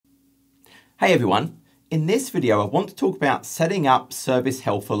Hey everyone, in this video I want to talk about setting up service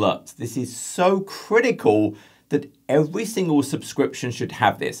health alerts. This is so critical that every single subscription should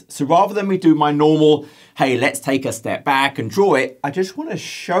have this. So rather than me do my normal, hey, let's take a step back and draw it, I just want to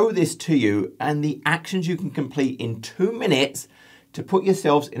show this to you and the actions you can complete in 2 minutes to put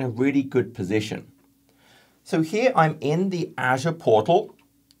yourselves in a really good position. So here I'm in the Azure portal.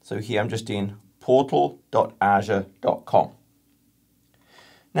 So here I'm just in portal.azure.com.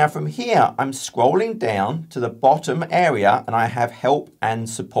 Now from here, I'm scrolling down to the bottom area and I have help and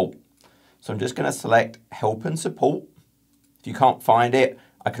support. So I'm just going to select help and support. If you can't find it,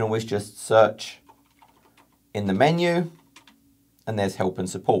 I can always just search in the menu and there's help and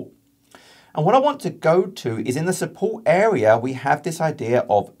support. And what I want to go to is in the support area, we have this idea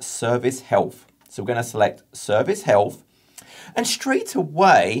of service health. So we're going to select service health and straight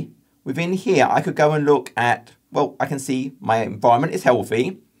away within here, I could go and look at, well, I can see my environment is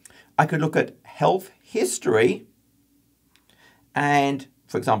healthy. I could look at health history. And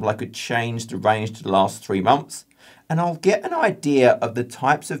for example, I could change the range to the last 3 months. And I'll get an idea of the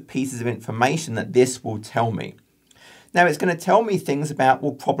types of pieces of information that this will tell me. Now it's going to tell me things about,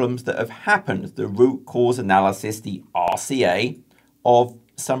 well, problems that have happened, the root cause analysis, the RCA of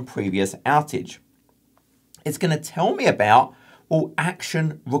some previous outage. It's going to tell me about, well,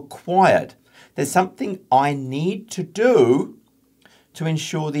 action required. There's something I need to do to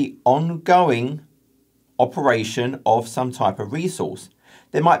ensure the ongoing operation of some type of resource.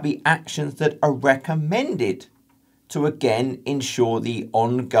 There might be actions that are recommended to again ensure the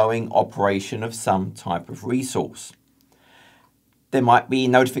ongoing operation of some type of resource. There might be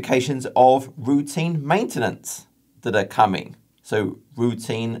notifications of routine maintenance that are coming. So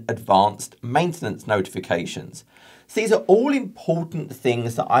routine advanced maintenance notifications. So these are all important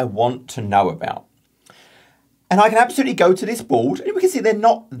things that I want to know about. And I can absolutely go to this board and we can see they're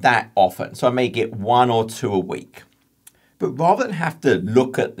not that often. So I may get 1 or 2 a week. But rather than have to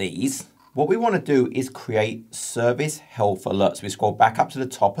look at these, what we want to do is create service health alerts. We scroll back up to the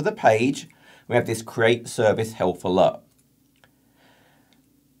top of the page. We have this create service health alert.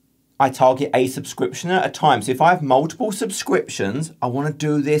 I target a subscription at a time. So if I have multiple subscriptions, I want to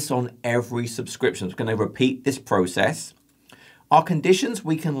do this on every subscription. I'm going to repeat this process. Our conditions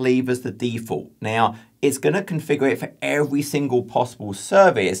we can leave as the default. Now, it's going to configure it for every single possible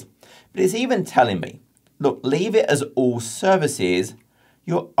service, but it's even telling me, look, leave it as all services.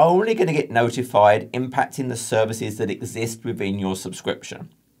 You're only going to get notified impacting the services that exist within your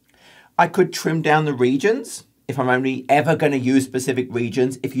subscription. I could trim down the regions if I'm only ever going to use specific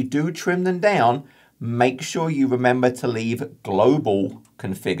regions. If you do trim them down, make sure you remember to leave global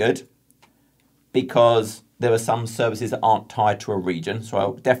configured because there are some services that aren't tied to a region. So I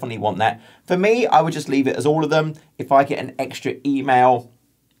definitely want that. For me, I would just leave it as all of them. If I get an extra email,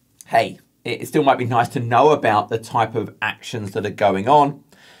 hey, it still might be nice to know about the type of actions that are going on.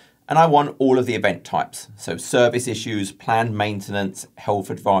 And I want all of the event types. So service issues, planned maintenance, health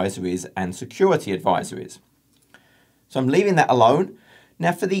advisories, and security advisories. So I'm leaving that alone.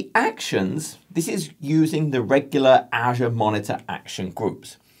 Now for the actions, this is using the regular Azure Monitor action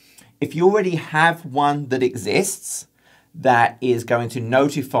groups. If you already have one that exists that is going to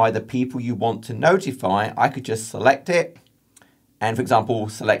notify the people you want to notify, I could just select it and, for example,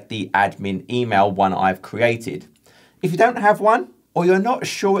 select the admin email one I've created. If you don't have one or you're not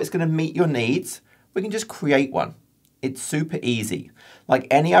sure it's going to meet your needs, we can just create one. It's super easy. Like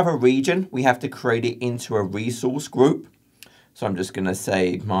any other region, we have to create it into a resource group. So I'm just going to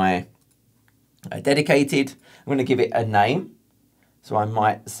say my dedicated. I'm going to give it a name. So I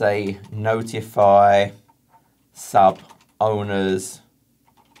might say notify sub owners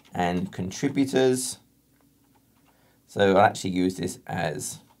and contributors. So I'll actually use this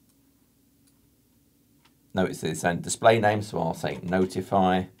as, no, it's this display name. So I'll say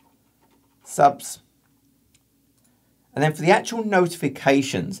notify subs. And then for the actual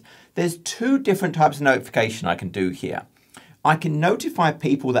notifications, there's 2 different types of notification I can do here. I can notify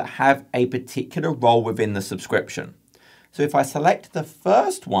people that have a particular role within the subscription. So if I select the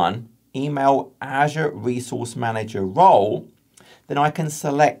first one, email Azure Resource Manager role, then I can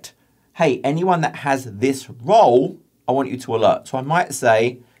select, hey, anyone that has this role, I want you to alert. So I might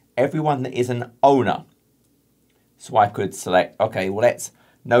say everyone that is an owner. So I could select, okay, well, let's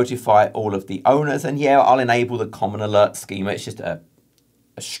notify all of the owners. And yeah, I'll enable the common alert schema. It's just a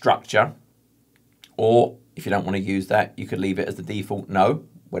structure. Or if you don't want to use that, you could leave it as the default no,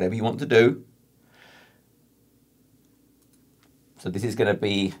 whatever you want to do. So this is going to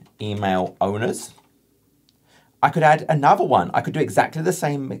be email owners. I could add another one. I could do exactly the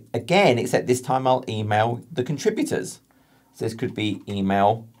same again, except this time I'll email the contributors. So this could be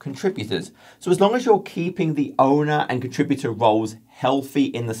email contributors. So as long as you're keeping the owner and contributor roles healthy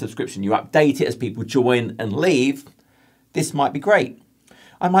in the subscription, you update it as people join and leave, this might be great.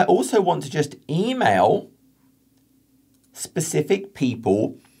 I might also want to just email specific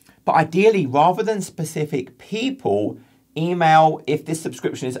people, but ideally, rather than specific people, email, if this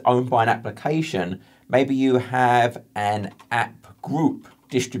subscription is owned by an application, maybe you have an app group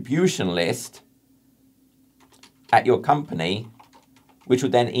distribution list at your company, which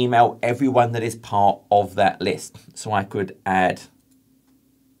would then email everyone that is part of that list. So I could add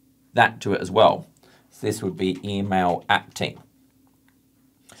that to it as well. So this would be email app team.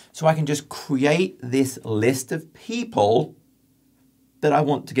 So I can just create this list of people that I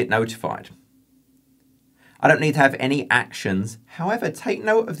want to get notified. I don't need to have any actions. However, take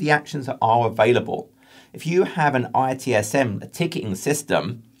note of the actions that are available. If you have an ITSM, a ticketing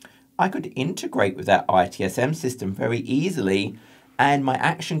system, I could integrate with that ITSM system very easily. And my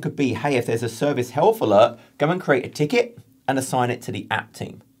action could be, hey, if there's a service health alert, go and create a ticket and assign it to the app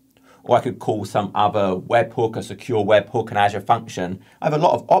team. Or I could call some other webhook, a secure webhook, an Azure function. I have a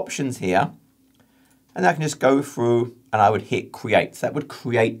lot of options here. And I can just go through and I would hit create. So that would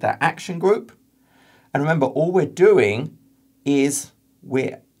create that action group. And remember, all we're doing is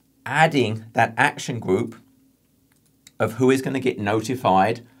we're adding that action group of who is going to get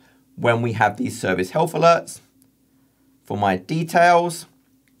notified when we have these service health alerts. For my details,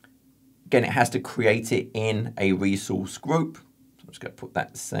 again, it has to create it in a resource group. So I'm just going to put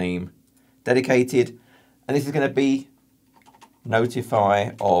that same dedicated. And this is going to be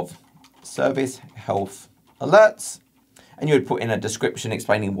notify of service health alerts. And you would put in a description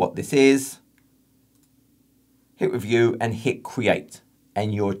explaining what this is. Hit review and hit create,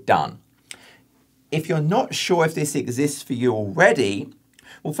 and you're done. If you're not sure if this exists for you already,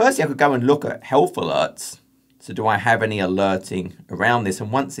 well, firstly, I could go and look at health alerts. So do I have any alerting around this?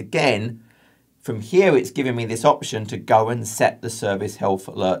 And once again, from here, it's giving me this option to go and set the service health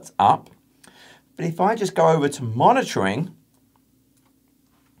alerts up. But if I just go over to monitoring,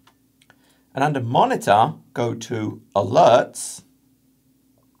 and under monitor, go to alerts,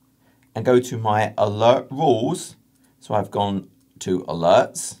 and go to my alert rules. So I've gone to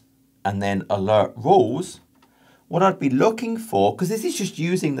alerts and then alert rules. What I'd be looking for, because this is just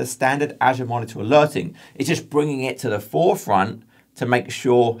using the standard Azure Monitor alerting, it's just bringing it to the forefront to make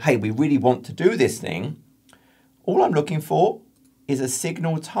sure, hey, we really want to do this thing. All I'm looking for is a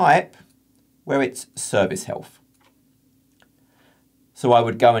signal type where it's service health. So I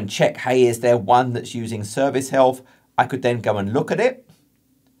would go and check, hey, is there one that's using service health? I could then go and look at it.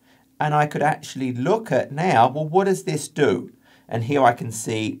 And I could actually look at now, well, what does this do? And here I can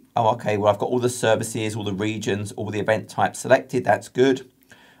see, oh, okay, well, I've got all the services, all the regions, all the event types selected. That's good.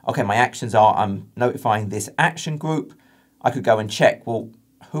 Okay, my actions are I'm notifying this action group. I could go and check, well,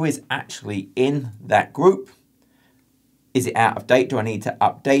 who is actually in that group? Is it out of date? Do I need to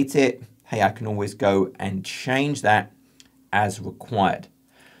update it? Hey, I can always go and change that as required.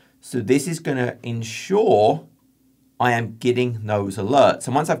 So this is going to ensure I am getting those alerts.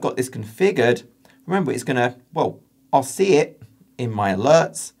 And once I've got this configured, remember, it's going to, well, I'll see it in my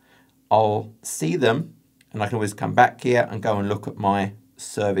alerts. I'll see them, and I can always come back here and go and look at my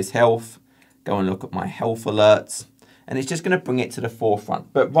service health, go and look at my health alerts, and it's just going to bring it to the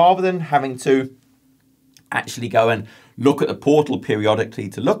forefront. But rather than having to actually go and look at the portal periodically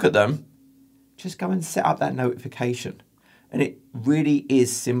to look at them, just go and set up that notification. And it really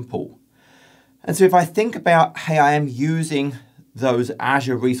is simple. And so if I think about, hey, I am using those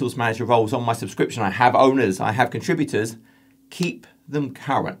Azure Resource Manager roles on my subscription, I have owners, I have contributors, keep them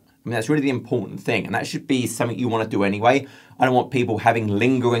current. I mean, that's really the important thing. And that should be something you want to do anyway. I don't want people having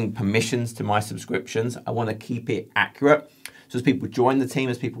lingering permissions to my subscriptions. I want to keep it accurate. So as people join the team,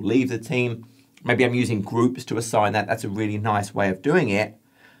 as people leave the team, maybe I'm using groups to assign that. That's a really nice way of doing it.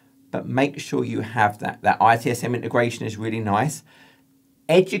 But make sure you have that. That ITSM integration is really nice.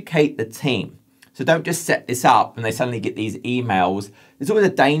 Educate the team. So don't just set this up and they suddenly get these emails. There's always a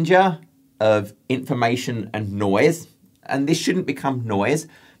danger of information and noise, and this shouldn't become noise,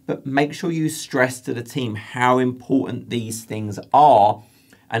 but make sure you stress to the team how important these things are,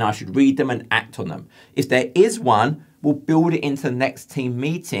 and I should read them and act on them. If there is one, we'll build it into the next team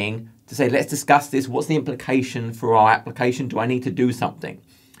meeting to say, let's discuss this. What's the implication for our application? Do I need to do something?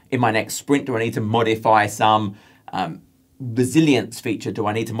 In my next sprint, do I need to modify some resilience feature? Do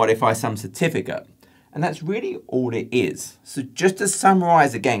I need to modify some certificate? And that's really all it is. So just to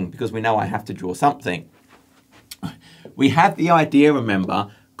summarize again, because we know I have to draw something, we have the idea,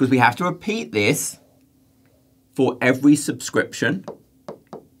 remember, because we have to repeat this for every subscription.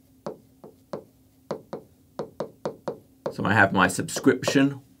 So I have my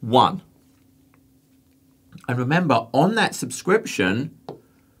subscription 1. And remember, on that subscription,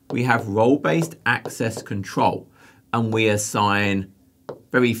 we have role-based access control. And we assign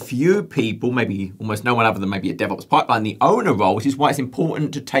very few people, maybe almost no one other than maybe a DevOps pipeline, the owner role, which is why it's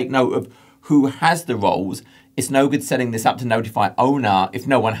important to take note of who has the roles. It's no good setting this up to notify owner if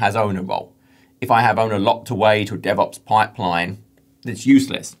no one has owner role. If I have owner locked away to a DevOps pipeline, it's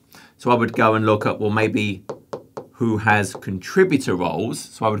useless. So I would go and look at, well, maybe who has contributor roles.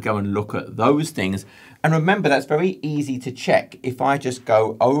 So I would go and look at those things. And remember, that's very easy to check. If I just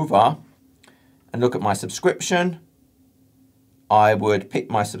go over and look at my subscription, I would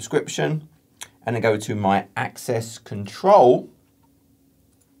pick my subscription and then go to my access control.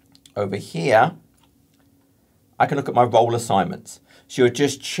 Over here, I can look at my role assignments. So you're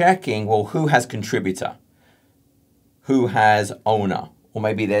just checking, well, who has contributor? Who has owner? Or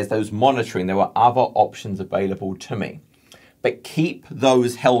maybe there's those monitoring. There were other options available to me. But keep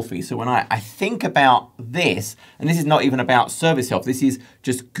those healthy. So when I think about this, and this is not even about service health, this is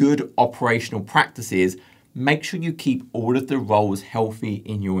just good operational practices, make sure you keep all of the roles healthy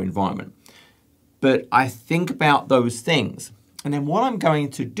in your environment. But I think about those things. And then what I'm going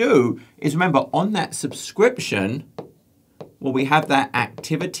to do is, remember, on that subscription, well, we have that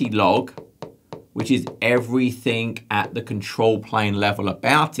activity log, which is everything at the control plane level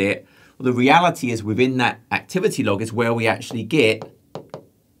about it. Well, the reality is within that activity log is where we actually get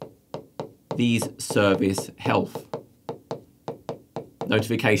these service health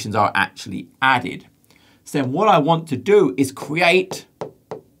notifications are actually added. So then what I want to do is create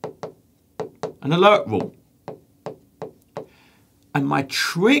an alert rule. And my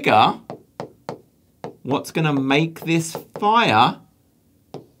trigger, what's going to make this fire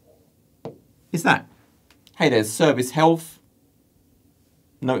is that. Hey, there's service health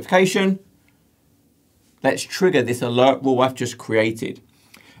notification. Let's trigger this alert rule I've just created.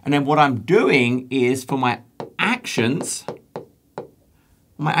 And then what I'm doing is for my actions,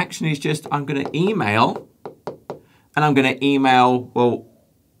 my action is just I'm going to email, and I'm going to email, well,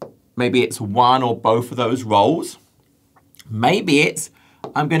 maybe it's one or both of those roles. Maybe it's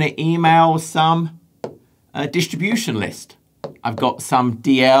I'm going to email some distribution list. I've got some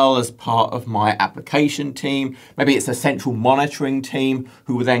DL as part of my application team. Maybe it's a central monitoring team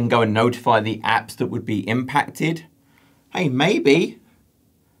who will then go and notify the apps that would be impacted. Hey, maybe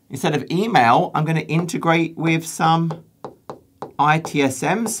instead of email, I'm going to integrate with some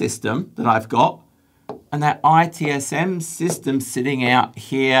ITSM system that I've got. And that ITSM system sitting out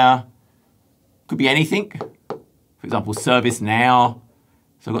here could be anything. For example, ServiceNow.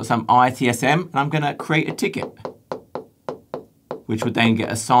 So I've got some ITSM, and I'm going to create a ticket, which would then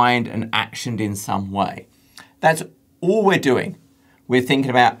get assigned and actioned in some way. That's all we're doing. We're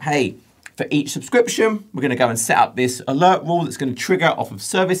thinking about, hey, for each subscription, we're going to go and set up this alert rule that's going to trigger off of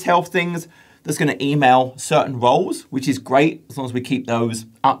service health things, that's going to email certain roles, which is great as long as we keep those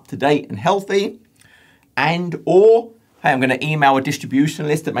up to date and healthy. And or, hey, I'm going to email a distribution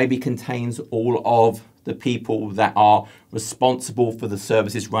list that maybe contains all of the people that are responsible for the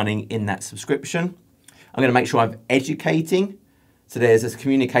services running in that subscription. I'm going to make sure I'm educating. So there's this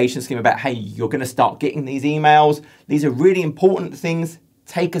communication scheme about, hey, you're going to start getting these emails. These are really important things.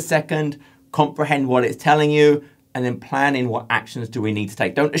 Take a second, comprehend what it's telling you, and then plan in what actions do we need to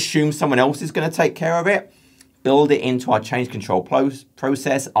take. Don't assume someone else is going to take care of it. Build it into our change control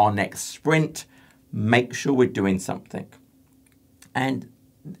process, our next sprint. Make sure we're doing something. And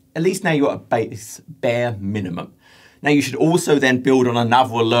at least now you're at a base bare minimum. Now you should also then build on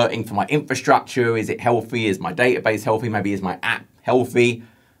another alerting for my infrastructure. Is it healthy? Is my database healthy? Maybe is my app healthy?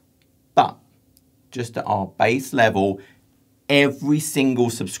 But just at our base level, every single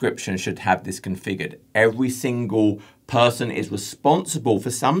subscription should have this configured. Every single person is responsible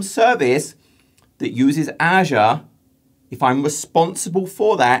for some service that uses Azure. If I'm responsible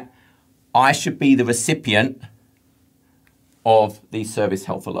for that, I should be the recipient of these service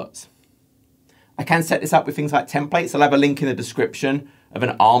health alerts. I can set this up with things like templates. I'll have a link in the description of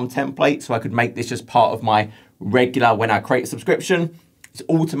an ARM template, so I could make this just part of my regular, when I create a subscription, it's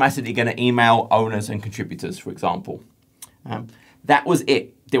automatically going to email owners and contributors, for example. That was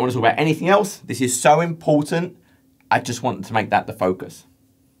it. Didn't want to talk about anything else. This is so important. I just wanted to make that the focus.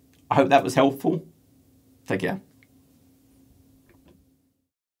 I hope that was helpful. Take care.